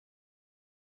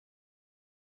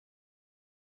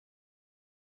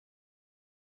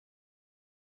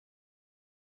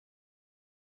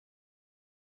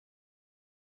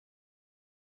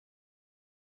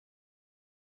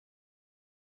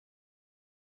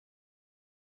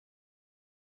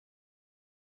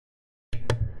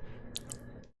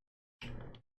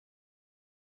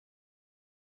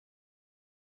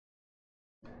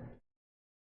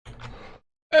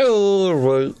Hello,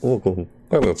 everybody. Welcome.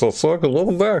 And it's Alsonic, and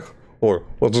welcome back. Or,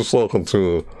 well, just welcome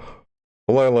to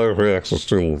my live reaction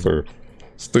stream for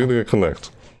Stadia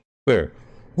Connect. There.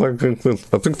 I think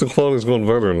the quality's going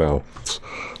better now.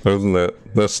 Other than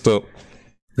that messed up,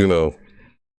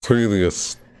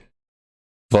 previous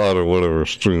VOD or whatever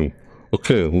stream.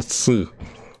 Okay, let's see.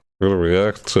 We're gonna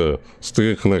react to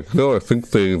Stadia Connect. I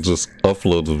think they just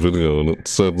uploaded the video and it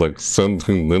said like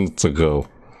 17 minutes ago.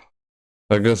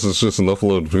 I guess it's just an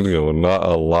upload video and not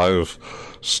a live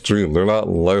stream. They're not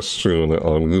live streaming it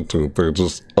on YouTube. They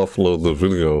just upload the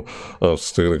video of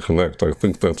Stadia Connect. I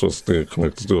think that's what Stadia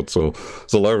Connect is doing. So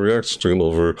it's a live reaction stream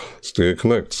over Stadia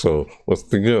Connect. So let's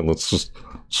begin. Let's just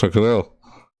check it out.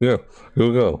 Yeah, here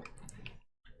we go.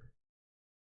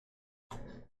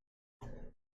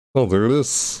 Oh, there it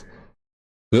is.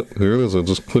 Yep, here it is. I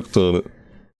just clicked on it.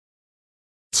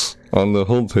 It's on the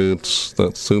homepage,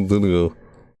 that same video.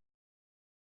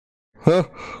 Huh?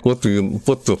 What the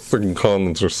freaking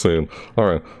comments are saying.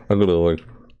 Alright, I'm gonna like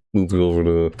move it over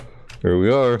to here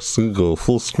we are. See, go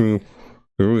full screen.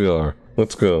 Here we are.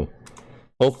 Let's go.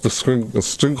 Oh, the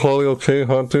string quality okay,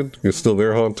 Haunted? You're still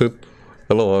there, Haunted?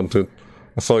 Hello, Haunted.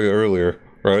 I saw you earlier,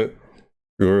 right?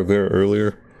 You were there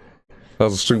earlier.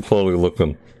 How's the string quality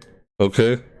looking?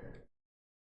 Okay?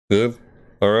 Good?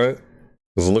 Alright?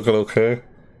 Is it looking okay?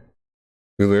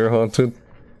 You there, Haunted?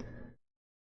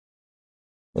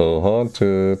 Oh,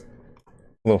 Haunted. I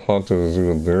don't know if Haunted is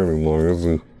even there anymore, is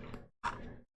he?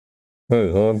 Hey,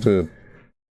 Haunted.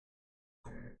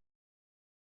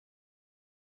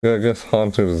 Yeah, I guess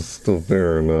Haunted is still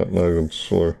there or not even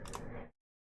sure.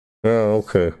 Yeah,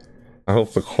 okay. I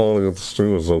hope the quality of the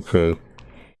stream is okay.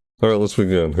 Alright, let's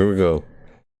begin. Here we go.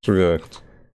 Let's react.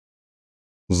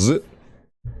 Zip.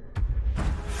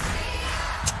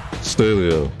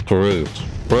 Stadia. Great.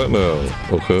 Right now.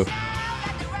 Okay.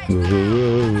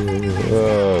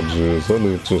 Oh jeez, let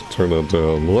me just turn that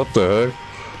down. What the heck?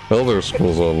 Elder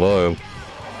Scrolls Online.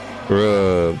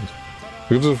 Right.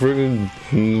 You're just freaking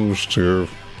huge to your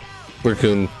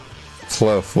freaking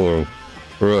platform.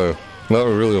 Right. Not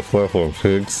really a platform,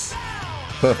 pigs.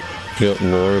 Get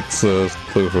more, it says.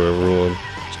 Play for everyone.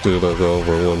 Stadia.com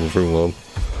for one free one.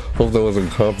 Hope that wasn't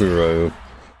copyrighted.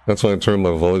 That's why I turned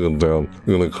my volume down.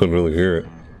 You know, I couldn't really hear it.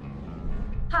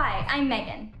 Hi, I'm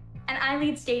Megan. And I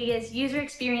lead Stadia's user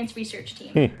experience research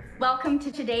team. Welcome to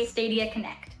today's Stadia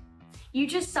Connect. You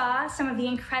just saw some of the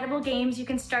incredible games you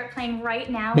can start playing right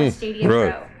now with Stadia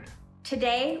Pro.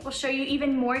 Today, we'll show you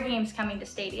even more games coming to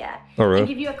Stadia and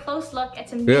give you a close look at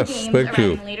some new games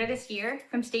arriving later this year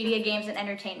from Stadia Games and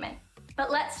Entertainment.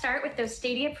 But let's start with those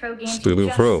Stadia Pro games you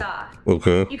just saw.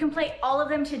 Okay. You can play all of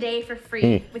them today for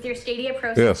free with your Stadia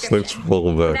Pro subscription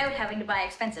without having to buy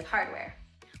expensive hardware.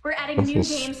 We're adding new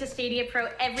games to Stadia Pro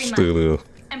every month,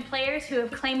 and players who have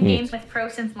claimed games with Pro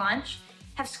since launch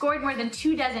have scored more than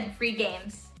 24 free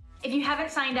games. If you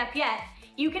haven't signed up yet,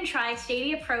 you can try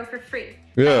Stadia Pro for free.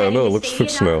 Yeah, I know, it looks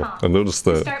fixed now. I noticed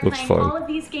that. Start looks playing fine. all of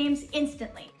these games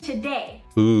instantly, today.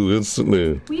 Ooh,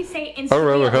 instantly. We say instantly. I'd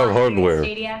rather have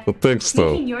hardware, but thanks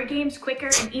though. Making your games quicker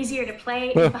and easier to play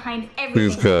is behind everything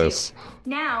these guys.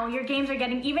 we do. Now, your games are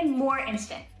getting even more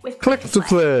instant with Click to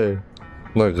play.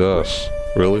 My gosh,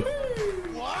 really?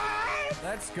 What?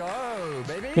 Let's go,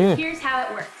 baby. Here's how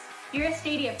it works. You're a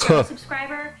Stadia Pro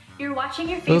subscriber, you're watching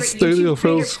your favorite Stadia YouTube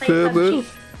Pro creator play PUBG,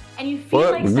 and you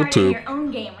feel like starting your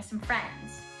own game with some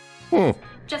friends.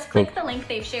 Just click the link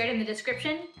they've shared in the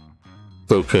description,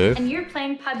 and you're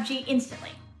playing PUBG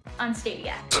instantly on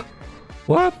Stadia.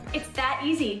 What? It's that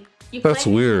easy. You That's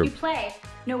click, weird. You play.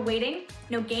 No waiting,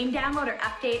 no game download or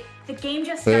update. The game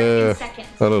just starts in seconds.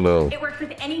 I don't know. It works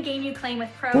with any game you claim with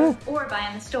Pro or buy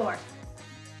on the store.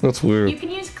 That's weird. You can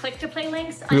use click-to-play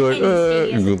links on any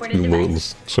Stadia-supported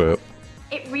device. Chat.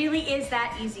 It really is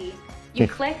that easy. You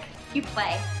click, you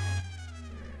play.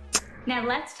 Now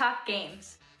let's talk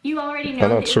games. You already know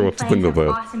that you'll be playing some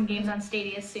awesome games on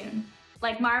Stadia soon,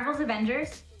 like Marvel's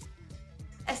Avengers,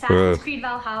 Assassin's Creed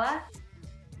Valhalla,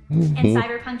 and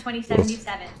Cyberpunk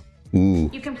 2077.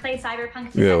 You can play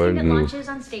Cyberpunk the second it launches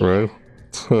on Stadia.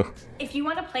 If you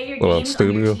want to play your games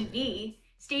on your TV,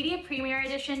 Stadia Premier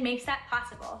Edition makes that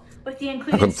possible with the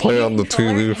included I can play on the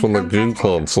TV from the game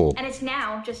console. And it's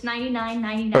now just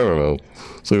 $99.99. I don't know.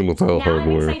 Same without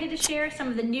hardware. I'm excited to share some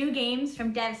of the new games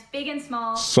from devs big and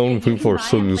small. So many people are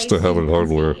so used to having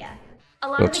hardware.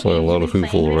 That's why a lot of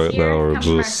people right now are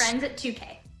just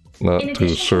not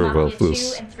too sure about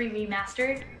this. And 3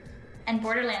 Remastered and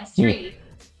Borderlands 3.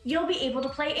 You'll be able to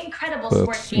play incredible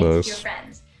sports games with your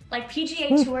friends, like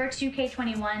PGA Tour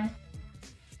 2K21,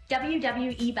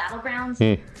 WWE Battlegrounds,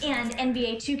 and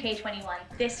NBA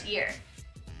 2K21 this year.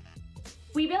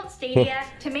 We built Stadia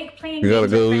to make playing You gotta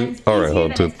games go. with friends Alright, easier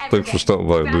Hunted. than it's ever Thanks for been. stopping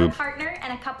by, Grab dude. a partner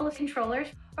and a couple of controllers,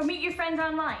 or meet your friends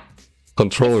online.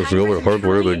 Controllers, the only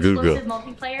hardware they do Exclusive get.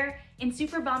 multiplayer in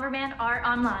Super Bomberman R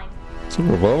Online.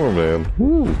 Super Bomberman.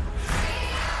 Woo.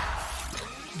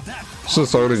 It's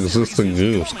just already existing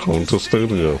games coming to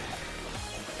Stadia.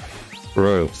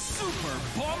 Right. Super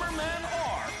Bomberman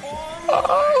R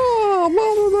Oh,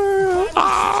 Bomberman!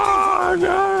 Ah,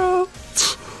 yeah!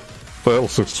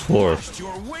 Alsonic24.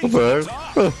 What the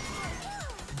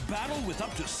heck? Battle with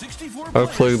up to 64 I've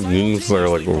played games that are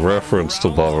like a reference to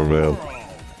Bomberman.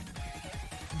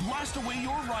 Blast away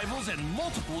your rivals in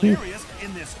multiple areas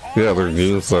in this Yeah, they're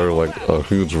games that are like a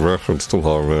huge reference to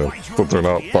Bomberman, but they're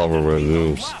not Bomberman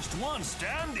games. last one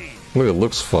standing. Look, it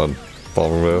looks fun,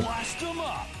 Bomberman. Blast them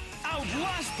up.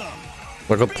 Outlast them.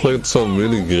 Like I played some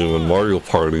mini game in Mario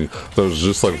Party that was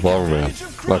just like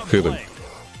Bomberman. Not kidding.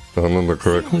 I remember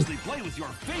correctly. Seamlessly play with your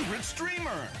favorite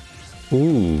streamer.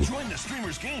 Ooh. Join the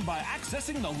streamer's game by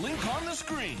accessing the link on the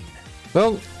screen.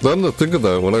 Well, then to think of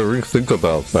that, when I rethink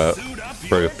about that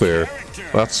right there,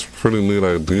 that's a pretty neat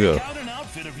idea. Out an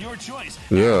outfit of your choice.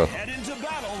 Yeah. Head into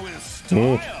battle with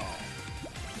style.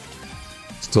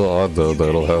 Still odd though that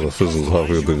I don't have a physical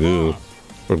copy of the game,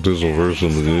 or digital version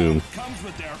of the game. Comes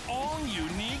with their own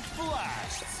unique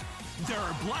blasts. There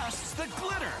are blasts that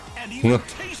glitter and even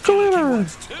tasty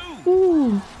ones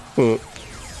too.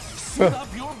 Suit up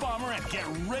your bomber and get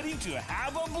ready to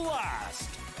have a blast.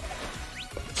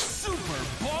 Super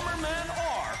Bomberman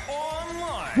R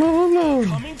Online.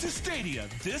 Coming to Stadia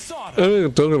this autumn. I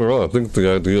mean, don't get me wrong, I think the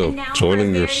idea of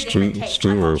joining your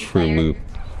streamer is pretty neat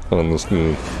on this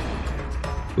game.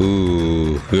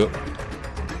 Ooh, yep.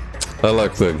 I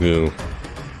like that game.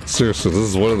 Seriously, this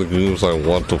is one of the games I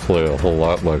want to play a whole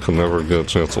lot, but I can never get a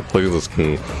chance to play this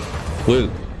game. Wait,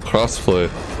 crossplay.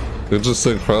 Did you just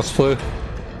say crossplay?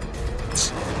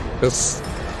 It's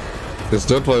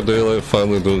Dead by Daylight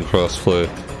finally doing crossplay,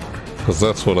 because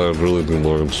that's what I'd really be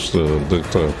more interested in, big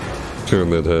time.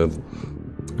 Pyramid Head.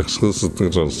 Exclusive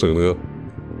things on Stadia.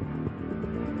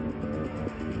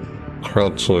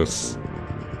 Crowd choice.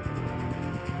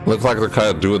 Looks like they're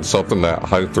kind of doing something that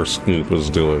Hyperscape was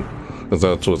doing. Is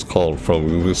that what it's called from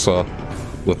Ubisoft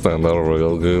with that Battle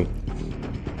Royale game?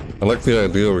 I like the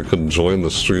idea we could join the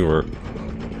streamer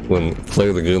when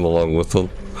play the game along with them.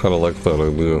 Kind of like that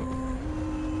idea.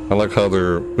 I like how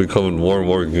they're becoming more and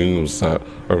more games that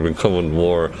are becoming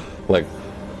more like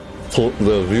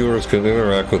the viewers can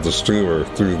interact with the streamer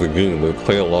through the game. They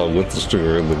play along with the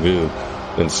streamer in the game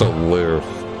in some layer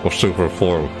or super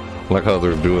form. I like how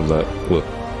they're doing that with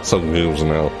some games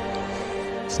now.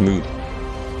 It's neat.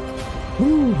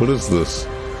 Ooh, what is this?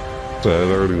 I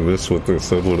had already missed what they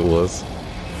said what it was.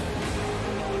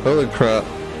 Holy crap.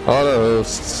 Auto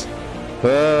hosts.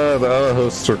 Ah, the auto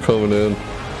hosts are coming in.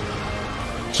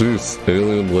 Jeez.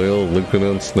 Alien, Whale, Lincoln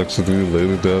Ents, Next to You,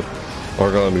 Lady Death,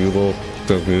 Argon Evil,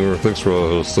 Death Gamer. Thanks for auto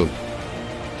hosting.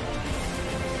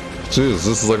 Jeez,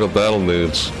 this is like a battle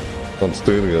mage on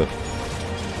Stadia.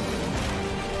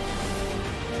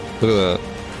 Look at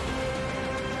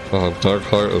that. Dark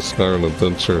Heart of Skyrim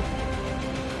Adventure.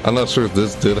 I'm not sure if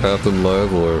this did happen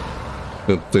live or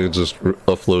if they just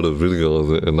uploaded a video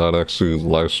of it and not actually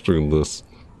live stream this,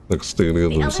 like Stadia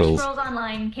The themselves. Elder Scrolls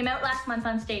Online came out last month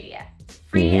on Stadia,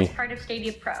 free as part of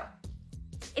Stadia Pro.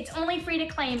 It's only free to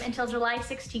claim until July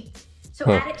 16th, so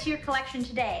add it to your collection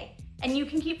today, and you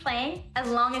can keep playing as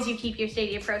long as you keep your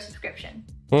Stadia Pro subscription.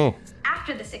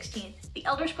 After the 16th, The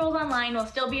Elder Scrolls Online will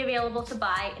still be available to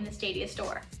buy in the Stadia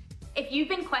store. If you've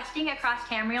been questing across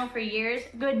Tamriel for years,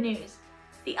 good news.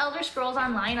 The Elder Scrolls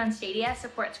Online on Stadia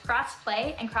supports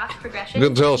cross-play and cross-progression. You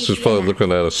can tell she's probably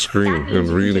looking at a screen and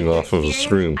reading off of a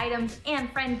screen. Items and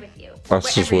friends with you.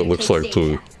 That's just what it looks like to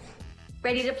me.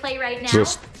 Ready to play right now?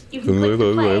 Just you can click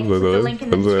to play with the link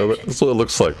in the description. That's what it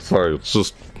looks like. Sorry, it's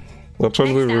just not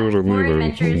trying to be rude or more mean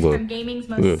adventures or from gaming's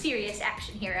most serious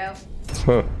action hero.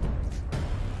 Huh.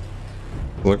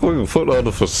 Like when you put on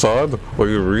a facade, or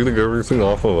you're reading everything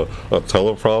off of a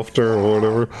teleprompter or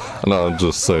whatever. No, I'm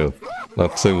just saying.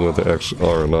 Not saying what they actually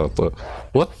are or not, but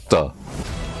what the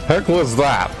heck was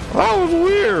that? That was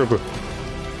weird!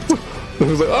 He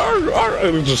was like, arr, arr,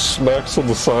 and he just smacks on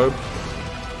the side.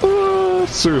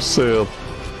 Serious Sam.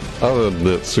 I'll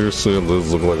admit, Serious Sam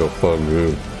does look like a fun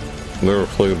game. Never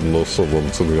played most of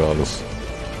them, to be honest.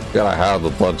 Yet I have a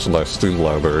bunch in my Steam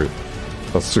library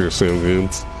of Serious Sam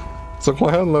games. It's like,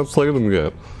 why haven't I played them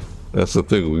yet? That's the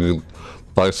thing, we can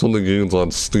buy so many games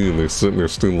on Steam, they sit in your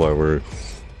Steam library.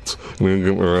 And you can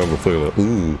get me around to play that.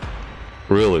 Ooh,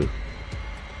 really?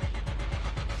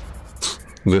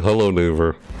 The Hello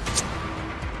Neighbor.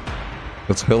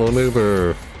 It's Hello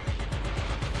Neighbor.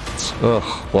 Ugh,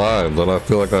 why? But I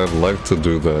feel like I'd like to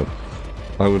do that.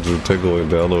 Why would you take away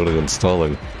downloading and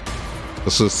installing?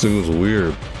 This just seems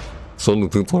weird. So many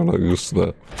people are not used to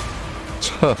that.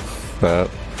 That.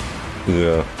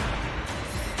 Yeah.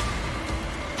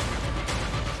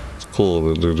 It's cool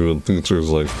that they're doing features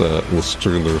like that with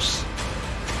streamers.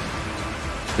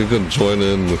 You can join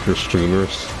in with your streamer,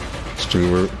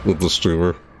 with the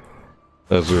streamer,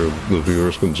 as the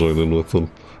viewers can join in with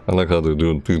them. I like how they're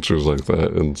doing features like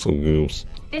that in some games.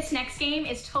 This next game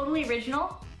is totally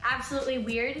original, absolutely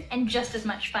weird, and just as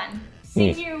much fun.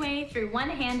 Sing your way through one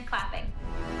hand clapping.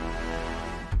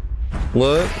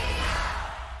 What?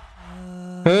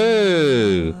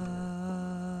 Hey!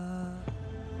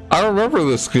 I remember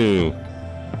this game.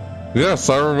 Yes,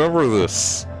 I remember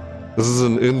this. This is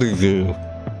an indie game.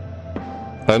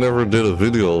 I never did a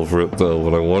video over it though,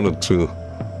 but I wanted to.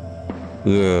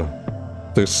 Yeah.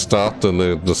 They stopped and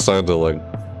they decided to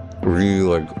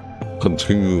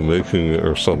continue making it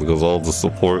or something because all the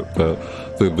support that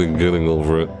they've been getting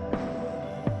over it.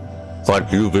 It's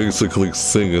like you basically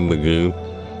sing in the game.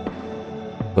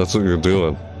 That's what you're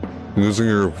doing. Using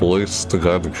your voice to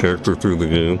guide the character through the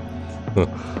game.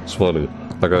 It's funny.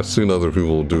 Like I've seen other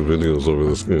people do videos over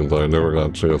this game, but I never got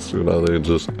a chance to. Now they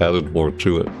just added more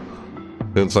to it.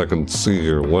 Hence I can see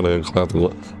here, one hand clapping.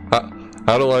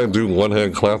 How do I do one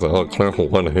hand clapping? I'll clap with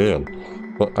one hand.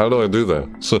 How do I do that?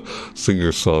 So, sing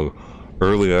your song.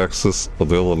 Early access,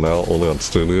 available now, only on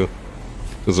Stadia.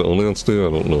 Is it only on Stadia?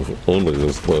 I don't know if it only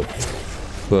is, but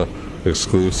the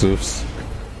exclusives,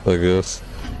 I guess.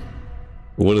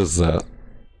 What is that?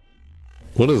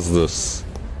 What is this?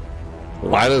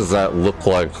 Why does that look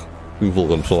like people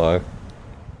can fly?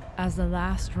 As the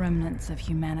last remnants of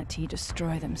humanity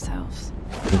destroy themselves.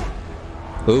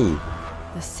 Ooh.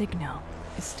 The signal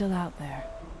is still out there.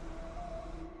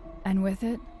 And with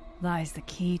it lies the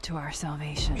key to our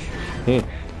salvation.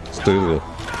 Stadia.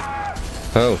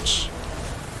 Ouch.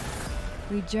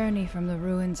 We journey from the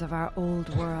ruins of our old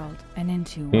world and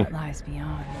into what lies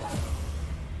beyond.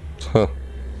 Huh.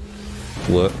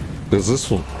 What? Is this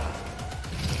one?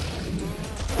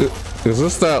 Is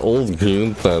this that old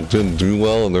game that didn't do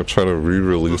well and they're trying to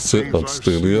re-release it on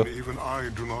Stadia? Even I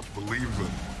do not believe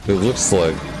them. It looks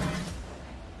like...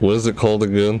 What is it called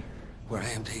again? Where I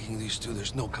am taking these two,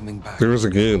 there's no coming back. There was a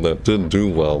game that didn't do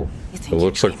well. It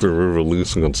looks like they're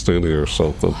re-releasing on Stadia or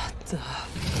something.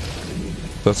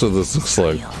 That's what this looks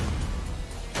like.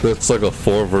 It's like a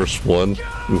 4 versus 1.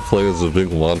 You play as a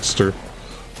big monster.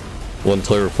 One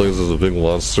player plays as a big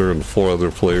monster and 4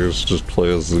 other players just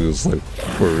play as these like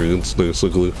Marines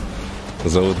basically.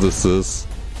 Is that what this is?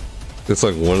 It's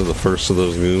like one of the first of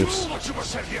those games.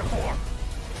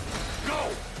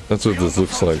 That's what this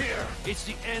looks like. It's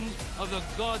the end of the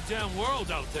goddamn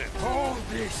world out there. All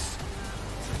this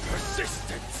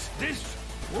persistence, this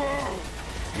world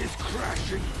is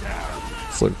crashing down.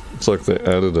 It's like they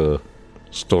added a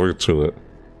story to it.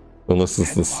 Unless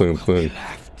it's the same thing.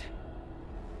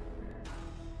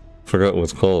 Forgot what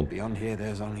it's called. Beyond here,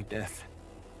 there's only death.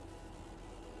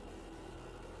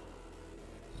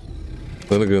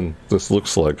 Then again, this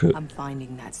looks like it. I'm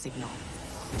finding that signal.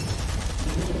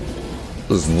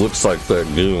 This looks like that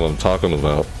game I'm talking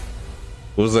about.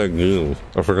 What was that game?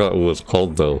 I forgot what it's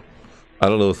called though. I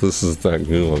don't know if this is that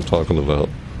game I'm talking about.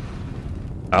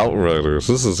 Outriders.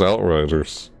 This is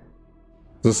Outriders.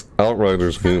 This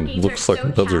Outriders game looks like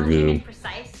another game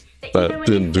that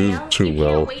didn't do too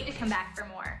well.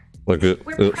 Like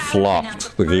it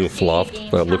flopped. The game flopped.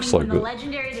 That looks like it.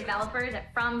 Legendary developers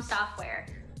at From Software.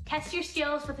 Test your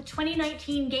skills with the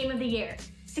 2019 Game of the Year,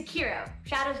 Sekiro: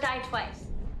 Shadows Die Twice.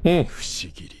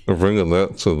 They're bringing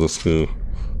that to this game.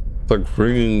 It's like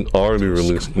bringing already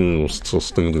released games to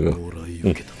Stadia.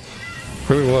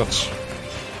 Pretty much.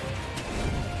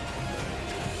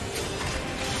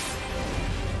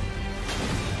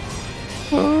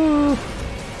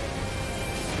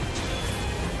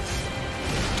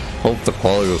 Hope the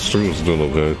quality of the stream is doing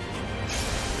okay.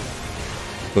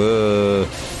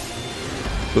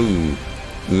 Ooh.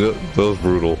 Yeah, that was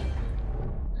brutal.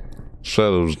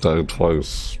 Shadows Die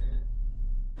Twice.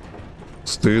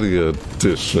 Stadia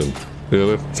Edition.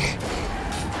 Yeah,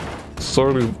 it's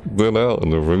already been out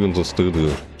and they're bringing to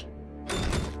Stadia.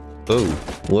 Oh,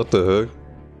 what the heck?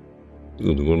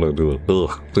 What am I doing?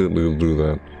 Ugh, didn't even do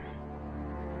that.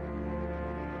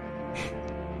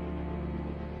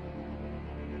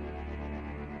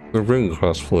 They're bringing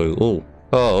crossplay.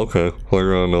 Oh, okay.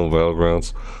 PlayerUnknown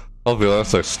Battlegrounds. I'll be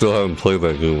honest, I still haven't played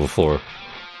that game before.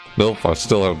 Nope, I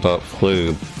still have not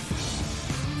played.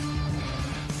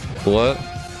 What?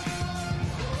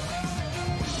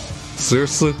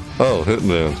 Seriously? Oh,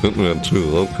 Hitman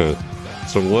 2, okay.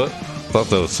 So what? Thought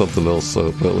that was something else that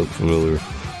looked familiar.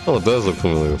 Oh, it does look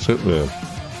familiar. It's Hitman.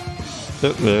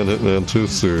 Hitman 2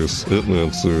 series.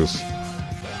 Hitman series.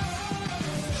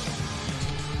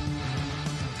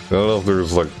 I don't know if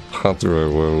there's like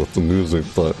copyright with the music,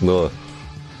 but no.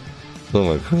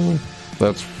 Oh my god.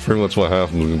 That's pretty much what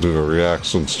happens when you do a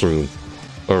reaction stream.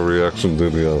 Or a reaction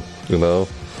video, you know?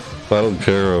 I don't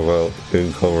care about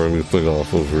income or anything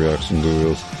off of reaction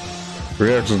videos.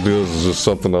 Reaction videos is just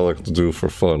something I like to do for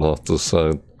fun off the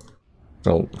side. I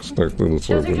don't expect any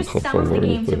sort of income some of from the or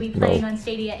games you'll be anything. playing No. on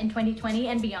Stadia in 2020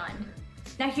 and beyond.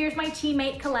 Now here's my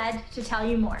teammate Khaled to tell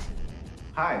you more.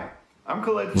 Hi, I'm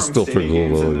Khaled from It's still Stadia pretty cool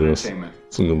Games though, and I guess. Entertainment.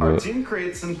 It's a good Our bit. team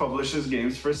creates and publishes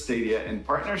games for Stadia in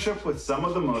partnership with some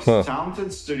of the most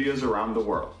talented studios around the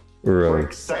world. We're Right.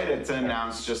 excited to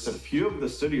announce just a few of the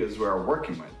studios we are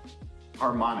working with.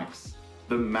 Harmonix,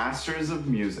 the masters of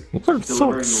music, I'm so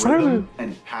delivering excited. rhythm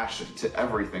and passion to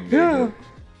everything they Yeah. do.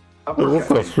 What the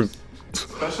Uppercut frick? Games,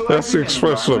 specializing That's the in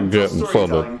expression I'm environmental getting from it.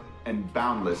 storytelling and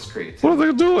boundless creativity. What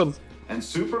are they doing? And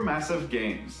Supermassive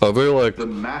Games. Are they like, The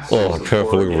masters oh, I of can't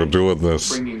board believe we're games, doing this.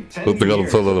 bringing 10 But they gotta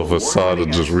years put it of on the side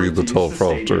and just read the award-winning expertise to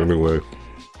teleprompter Stadia. anyway.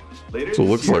 Later So it this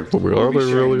looks year, like them. we'll Are be they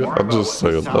sharing really? more I'm about just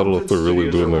what saying. I don't know if they're really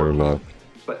talented doing that or studios are not.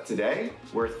 But today,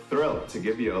 we're thrilled to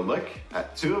give you a look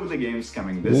at two of the games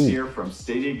coming this year from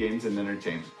Stadia Games and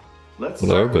Entertainment. Let's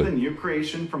What are start with they? a new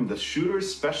creation from the shooter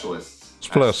specialists at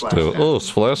Splash damage. Oh,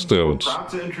 splash We're damage. proud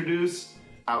to introduce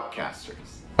Outcasters.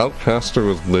 Outcaster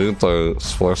was made by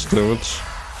Splash Damage.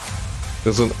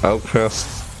 Isn't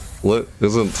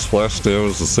Splash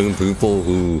Damage the same people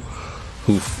who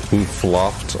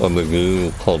flopped on the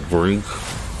game called Brink?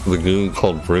 The game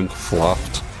called Brink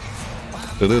flopped.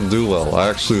 It didn't do well. I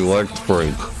actually liked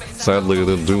Brink. Sadly, it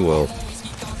didn't do well.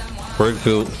 Brink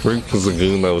is a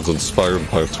game that was inspired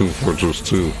by Two Fortress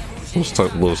 2.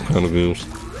 Those kind of games.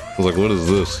 I was like, what is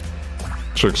this?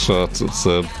 Trick shots, it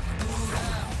said.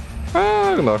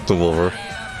 Ah, I knocked him over.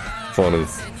 Funny.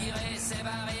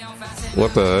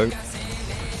 What the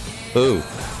heck? Ooh.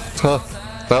 Huh.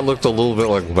 That looked a little bit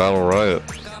like Battle Riot.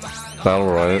 Battle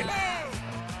Riot.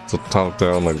 It's a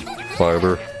top-down, like,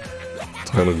 fighter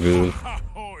kind of game.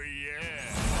 Oh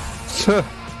yeah.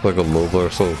 Like a MOBA or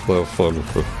something. That's funny.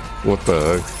 What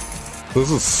the heck?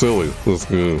 This is silly, this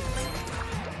game.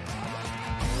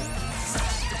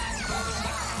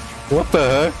 What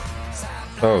the heck?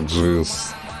 Oh,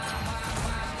 jeez.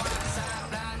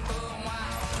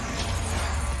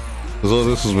 So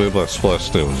this is made by Splash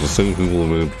Damage, the same people who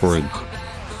made Brink.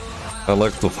 I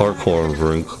like the parkour on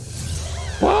Brink.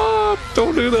 What?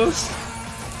 Don't do this!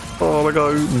 Oh, they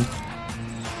got eaten.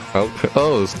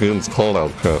 Oh, this game's called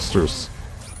Outcasters.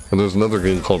 And there's another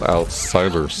game called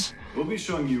Outsiders. We'll be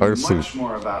showing you I see. much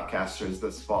more of Outcasters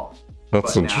this fall.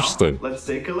 That's But interesting. Now, let's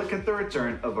take a look at the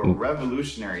return of a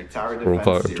revolutionary tower defense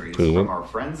Robot series Entertainment. from our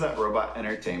friends at Robot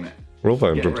Entertainment.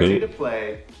 Robot Get ready to Entertainment.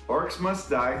 play Orcs Must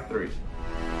Die 3.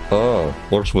 Ah,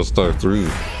 Orcs Must Die 3.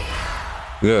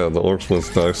 Yeah, the Orcs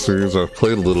Must Die series. I've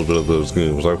played a little bit of those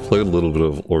games. I've played a little bit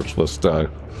of Orcs Must Die.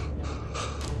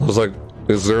 I was like,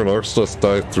 is there an Orcs Must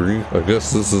Die 3? I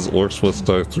guess this is Orcs Must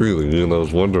Die 3, the game I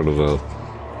was wondering about.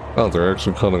 Oh, they're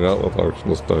actually coming out with Orcs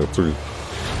Must Die 3.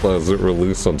 Is it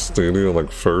released on Stadia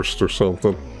like first or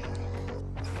something?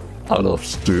 I don't know if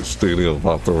Stadia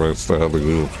bought the rights to have the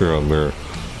game appear on their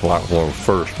platform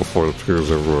first before it appears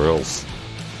everywhere else.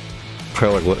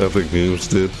 Kind of like what Epic Games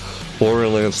did.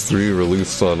 Borderlands 3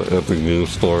 released on Epic Games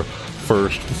Store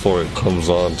first before it comes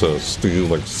on to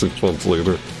Steam like 6 months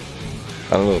later.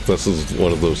 I don't know if this is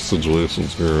one of those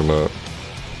situations here or not.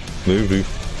 Maybe.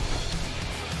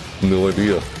 No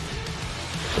idea.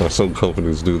 Some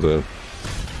companies do that.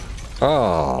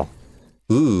 Ah.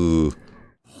 Ooh.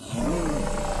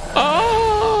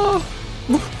 Ah.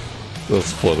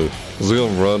 That's funny. See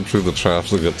him run through the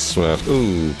traps and get smashed.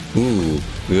 Ooh. Ooh.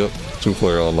 Yep.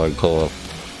 2-player online co-op.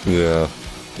 Yeah.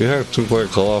 You had 2-player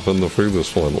co-op in the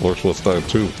previous one, Orcs Must Die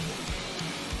 2.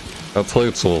 I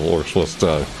played some of Orcs Must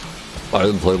Die. I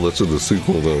didn't play much of the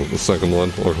sequel though, the second one,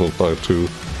 Orcs Must Die 2.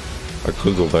 I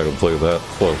could go back and play that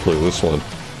before I play this one.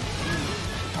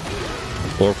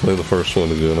 Or play the first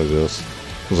one again, I guess.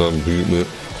 Because I'm beating it.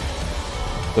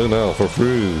 Play now for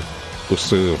free. With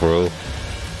Stadia Pro.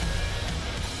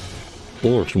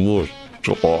 Orcs Must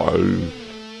Die.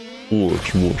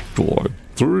 Orcs Must Die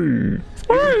 3. You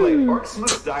can play Orcs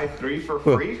Must Die 3 for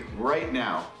free right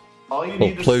now. All you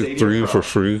need is play Stadia 3 Pro. for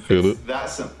free, get It's it? that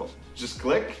simple. Just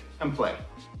click and play.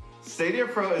 Stadia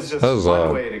Pro is just That's one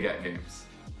odd. way to get games.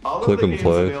 All Click of the and games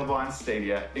play. available on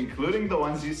Stadia, including the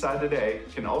ones you saw today,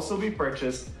 can also be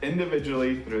purchased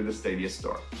individually through the Stadia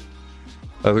store.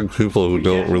 I think people who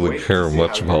don't really care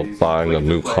much about buying a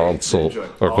new console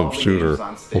or computer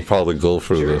will probably go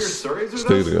for this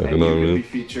Stadia, you know what I mean?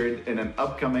 Featured in an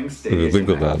upcoming If Stadia you think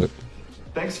Connect. about it.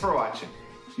 Thanks for watching.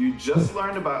 You just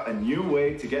learned about a new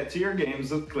way to get to your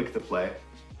games with Click to Play.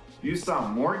 You saw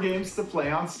more games to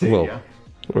play on Stadia.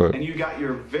 Well, right. And you got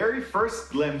your very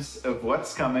first glimpse of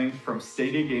what's coming from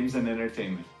Stadia Games and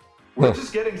Entertainment. We're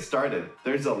just getting started.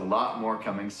 There's a lot more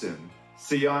coming soon.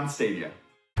 See you on Stadia.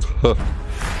 How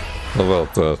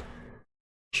about that?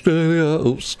 Stadia,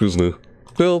 oh, excuse me.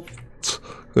 Well,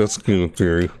 that's game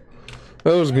theory.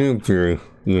 That was game theory.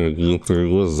 Yeah, game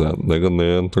theory, what is that? Mega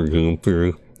Man or game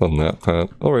theory on that pat?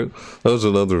 Alright, that was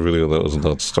another video that was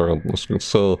not started listening.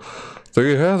 So, there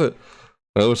you have it.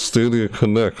 That was Stadia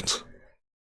Connect.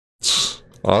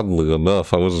 Oddly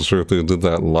enough, I wasn't sure if they did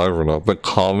that live or not. The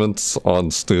comments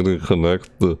on Stadia Connect,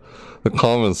 the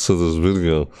comments to this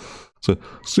video, say,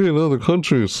 see in other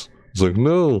countries. It's like,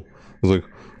 no. It's like,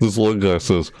 this one guy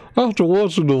says, after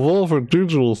watching the Evolver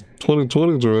Digital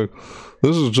 2020 Direct,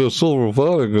 this is just so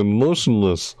robotic and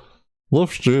motionless.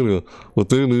 Love Stadia, but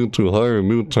they need to hire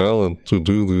new talent to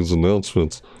do these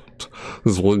announcements.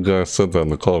 This one guy said that in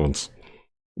the comments.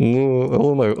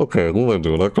 Okay, what am I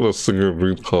doing? I could have seen and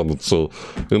read comments. So,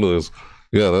 anyways,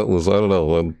 yeah, that was, I don't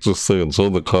know, I'm just saying, some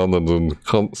of the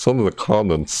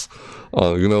comments,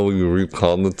 you know, when you read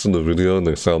comments in the video and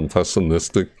they sound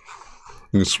pessimistic,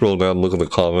 you scroll down and look at the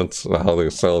comments and how they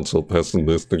sound so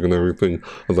pessimistic and everything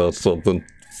about something.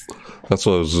 That's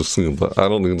what I was just saying, but I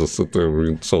don't need to sit there and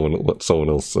read what someone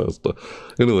else says. But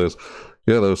anyways,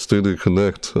 yeah, that was Stadia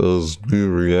Connect. I was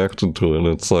being reacted to it, and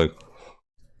it's like,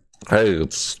 hey,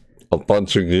 it's a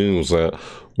bunch of games that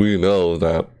we know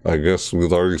that I guess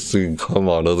we've already seen come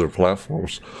on other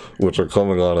platforms, which are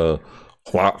coming on a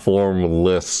platform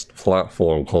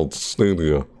called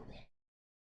Stadia.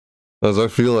 As I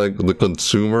feel like the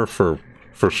consumer for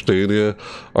Stadia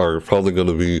are probably going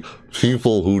to be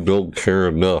people who don't care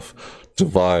enough to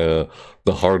buy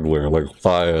the hardware, like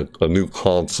buy a new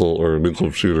console or a new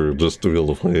computer just to be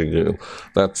able to play a game.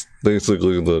 That's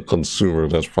basically the consumer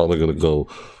that's probably going to go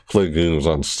play games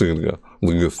on Stadia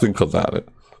when you think about it.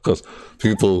 Because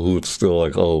people who still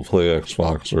like, oh, play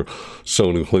Xbox or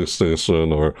Sony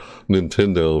PlayStation or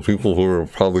Nintendo, people who are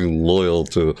probably loyal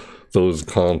to those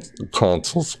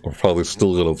consoles are probably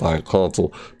still going to buy a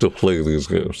console to play these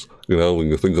games. You know, when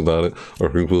you think about it, or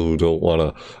people who don't want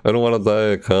to, I don't want to buy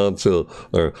a console,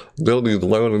 or why would I need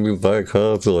to buy a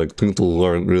console, like people who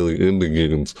aren't really into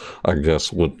games, I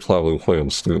guess, would probably play on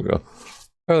Stadia.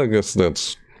 And I guess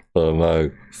that's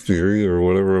my theory or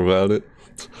whatever about it,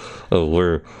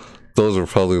 where those are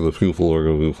probably the people who are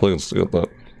going to be playing Stadia. But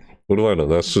what do I know?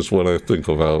 That's just what I think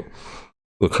about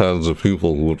the kinds of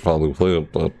people who would probably play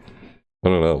it, but I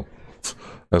don't know.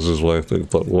 That's just what I think,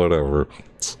 but whatever.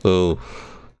 So,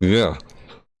 yeah,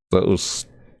 that was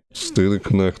Stadia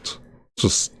Connect.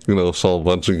 Just, you know, saw a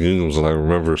bunch of games that I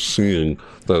remember seeing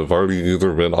that have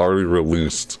either been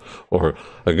released, or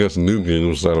I guess new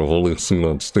games that I've only seen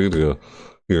on Stadia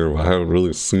here, but I haven't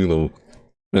really seen them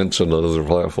mentioned on other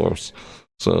platforms.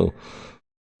 So,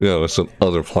 yeah, I said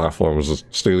other platforms.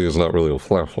 Stadia is not really a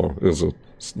platform, is it?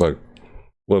 It's like,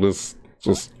 what is,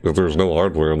 just, if there's no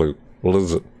hardware, like, what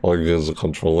is it? All you get is a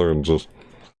controller and just,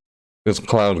 it's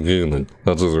cloud gaming.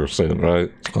 That's what they're saying,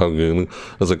 right? Cloud gaming.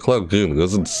 It's like cloud gaming.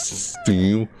 Isn't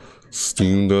Steam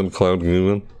done cloud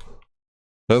gaming?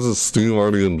 Hasn't Steam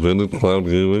already invented cloud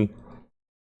gaming?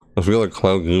 I feel like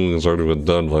cloud gaming has already been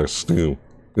done by Steam,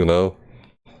 you know?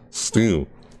 Steam.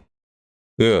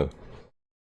 Yeah.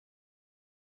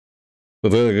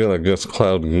 But then again, I guess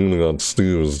cloud gaming on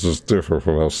Steam is just different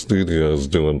from how Stadia is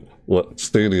doing what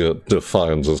Stadia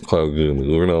defines as cloud gaming.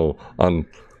 You know,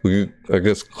 I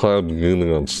guess cloud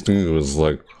gaming on Steam is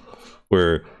like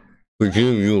where the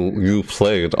game you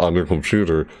played on your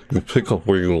computer, you pick up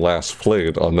where you last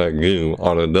played on that game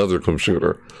on another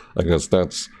computer. I guess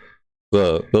that's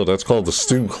that's called the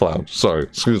Steam Cloud. Sorry,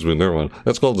 excuse me, never mind.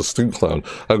 That's called the Steam Cloud.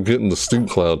 I'm getting the Steam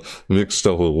Cloud mixed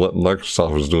up with what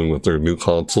Microsoft is doing with their new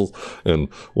console and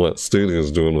what Stadia is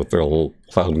doing with their whole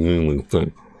cloud gaming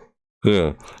thing.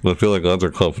 Yeah, and I feel like other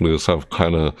companies have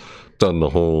kind of done the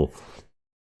whole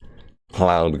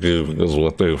cloud gaming is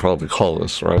what they probably call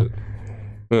this, right?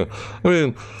 Yeah, I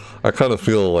mean, I kind of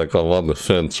feel like I'm on the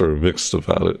fence or mixed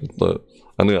about it, but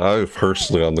I mean, I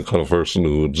personally am the kind of person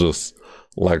who would just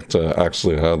like to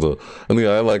actually have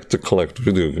I like to collect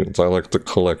video games. I like to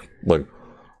collect, like,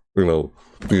 you know,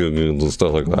 video games and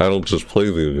stuff like that. I don't just play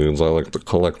video games, I like to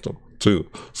collect them too.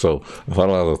 So if I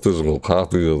don't have a physical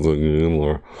copy of the game,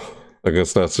 or I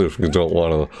guess that's if you don't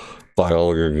want to buy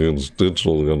all your games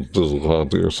digitally on digital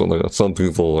copy or something like that. Some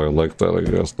people are like that, I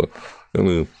guess. But I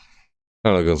mean,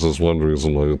 I guess that's one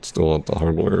reason why you'd still want the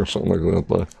hardware or something like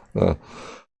that. But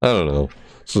I don't know.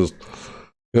 It's just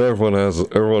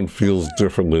everyone feels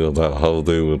differently about how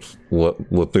they would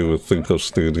what they would think of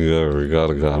Stadia or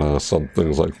yada some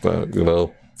things like that, you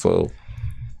know. So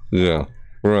yeah,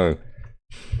 right.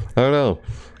 I don't know.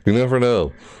 You never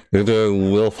know. Maybe I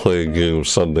will play a game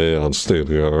someday on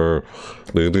Stadia, or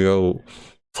maybe I'll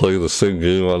play the same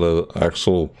game on an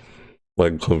actual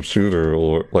like computer,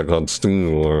 or like on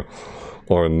Steam, or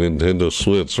Nintendo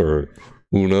Switch, or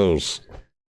who knows.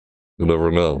 You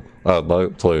never know. I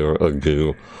might play a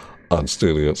game on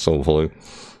Stadia at some point.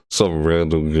 Some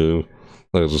random game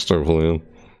I just start playing.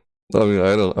 I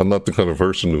mean, I'm not the kind of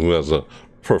person who has a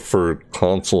preferred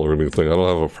console or anything. I don't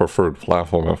have a preferred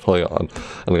platform I play on.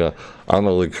 I mean, I don't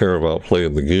really care about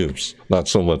playing the games, not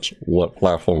so much what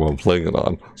platform I'm playing it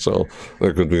on. So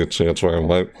there could be a chance where I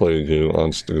might play a game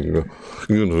on Stadia,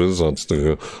 even if it is on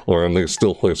Stadia, or I may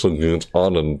still play some games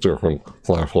on a different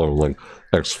platform like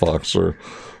Xbox or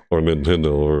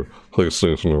Nintendo or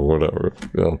PlayStation or whatever,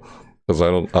 you know, because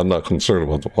I'm not concerned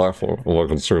about the platform. I'm more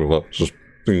concerned about just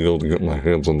being able to get my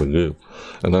hands on the game.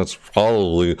 And that's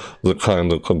probably the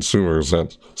kind of consumers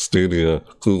that Stadia,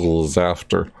 Google is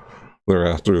after. They're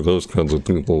after those kinds of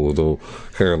people who don't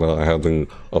care about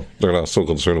they're not so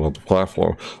concerned about the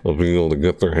platform, of being able to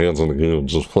get their hands on the game and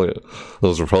just play it.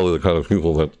 Those are probably the kind of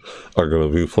people that are going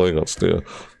to be playing on Stadia.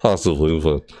 Possibly,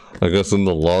 but I guess in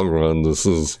the long run, this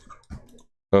is,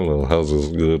 I don't know, how's this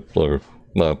good or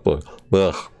not, but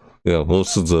yeah,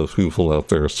 most of the people out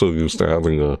there are so used to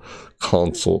having a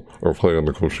console or playing on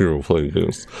the computer and playing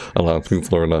games. A lot of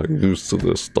people are not used to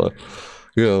this, but,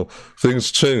 you know,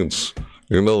 things change.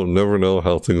 You know, never know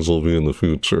how things will be in the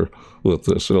future with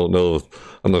this. You don't know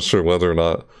I'm not sure whether or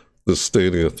not this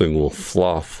Stadia thing will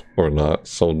flop or not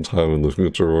sometime in the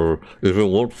future, or if it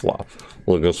won't flop.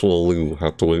 Well, I guess we'll only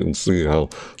have to wait and see how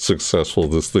successful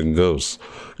this thing goes.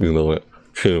 You know, it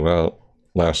came out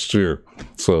last year.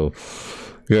 So,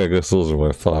 yeah, I guess those are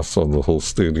my thoughts on the whole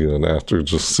Stadia, and after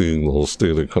just seeing the whole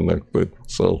Stadia Connect thing.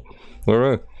 So,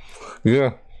 alright.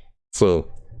 Yeah. So,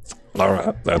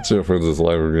 alright. That's it for this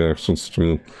live reaction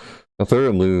stream.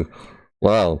 Apparently,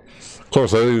 wow. Of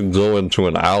course, I didn't go into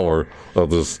an hour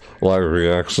of this live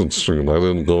reaction stream. I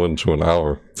didn't go into an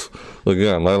hour. Like,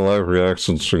 yeah, my live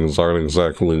reaction streams aren't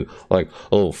exactly like,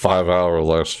 5-hour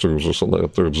live streams or something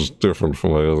like that. They're just different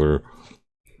from my other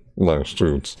live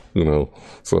streams, you know.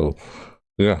 So,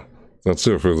 yeah, that's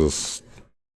it for this,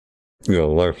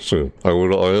 live stream. I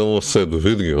almost said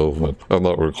video, but I'm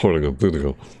not recording a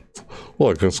video.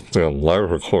 Well, I guess I'm live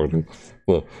recording,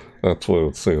 but that's what I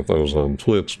would say if I was on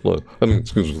Twitch, but,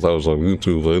 excuse me, if I was on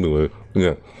YouTube, but anyway,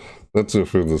 yeah, that's it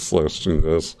for this live stream,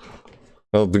 guys.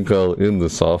 I don't think I'll end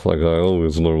this off like I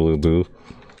always normally do.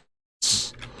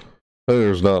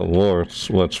 There's not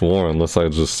much more, unless I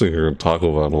just sit here and talk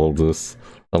about all this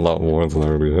a lot more than I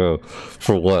already have.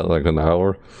 For what, like an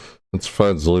hour? It's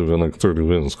fine, it's only been like 30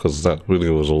 minutes, because that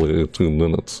video was only 18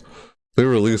 minutes. They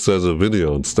released as a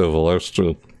video instead of a live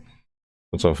stream,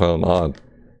 which I found odd.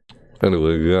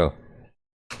 Anyway, yeah.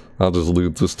 I'll just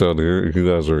leave this down here if you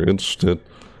guys are interested,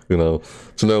 to know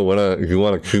if you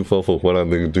want to keep up with what I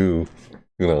may do,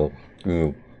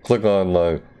 you click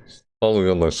on follow me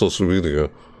on my social media.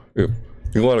 If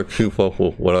you want to keep up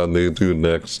with what I may do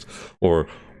next, or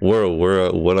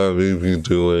what I may be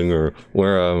doing, or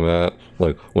where I'm at,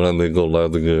 like when I may go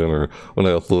live again, or when I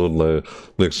upload my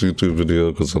next YouTube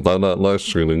video, because if I'm not live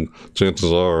streaming,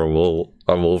 chances are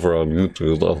I'm over on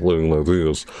YouTube uploading my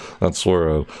videos. That's where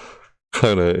I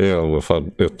kind of am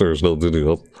if there's no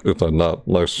video. If I'm not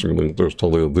live streaming, there's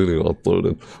totally a video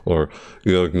uploaded. Or,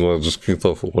 if you want to just keep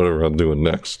up with whatever I'm doing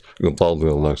next, you can follow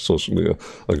me on my social media,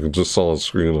 like you just saw on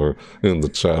screen or in the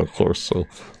chat, of course. So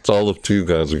it's all up to you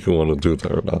guys if you want to do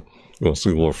that or not. You want to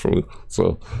see more from me.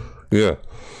 So, yeah.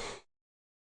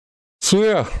 So,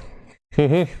 yeah.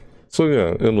 So,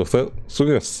 yeah. And with that, so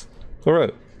yes.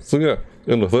 Alright. So, yeah.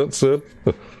 And with that said,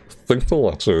 thanks for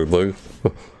watching, everybody.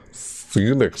 See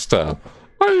you next time.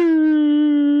 Bye!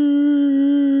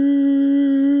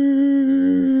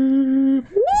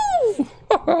 Woo!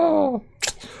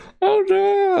 Oh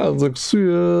yeah! Like, see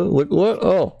ya. Like, what?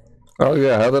 Oh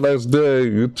yeah, have a nice day.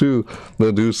 You too.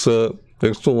 Medusa.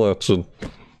 Thanks for watching.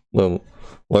 Live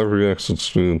reaction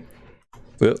stream.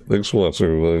 Yeah, thanks for watching,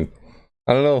 everybody.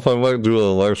 I don't know if I might do a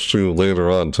live stream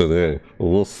later on today, but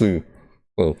we'll see.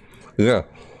 So, yeah.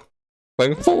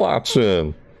 Thanks for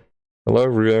watching. A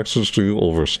live reaction stream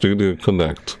over Stadia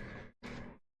Connect.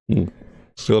 See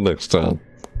you next time.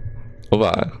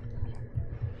 Bye-bye.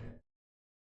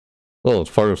 Oh,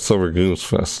 it's part of Summer Games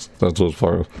Fest. That's what's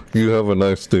part of. You have a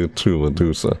nice day too,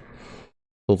 Medusa.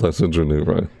 Hope that's engineered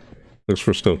right. Thanks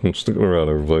for sticking around,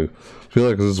 everybody. I feel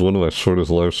like this is one of my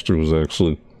shortest live streams,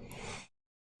 actually.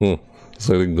 So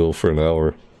I didn't go for an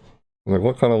hour. I'm like,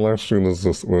 what kind of live stream is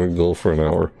this? I didn't go for an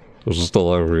hour. It was just a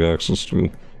live reaction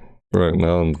stream. Right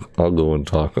now, I'll go and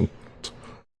talking.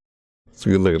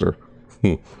 See you later.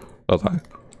 Bye-bye.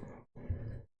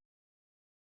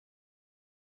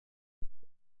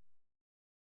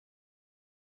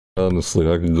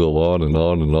 Honestly, I can go on and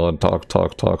on and on, talk.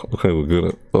 Okay, we get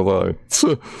it. Bye-bye.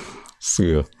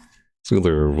 See ya. See you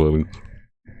later, everybody.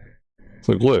 It's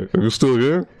like, wait, are you still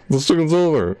here? The stream's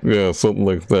over. Yeah, something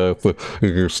like that.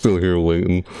 You're still here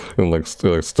waiting, and like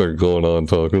start going on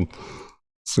talking.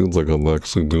 Seems like I'm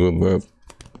actually doing that.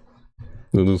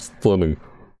 It is funny.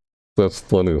 That's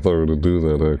funny if I were to do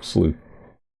that, actually.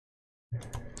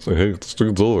 Say, hey, the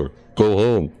stream's over. Go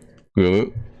home. Get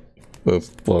it? That's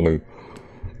funny.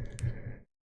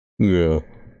 Yeah.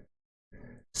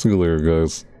 See you later,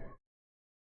 guys.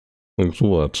 Thanks for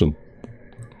watching.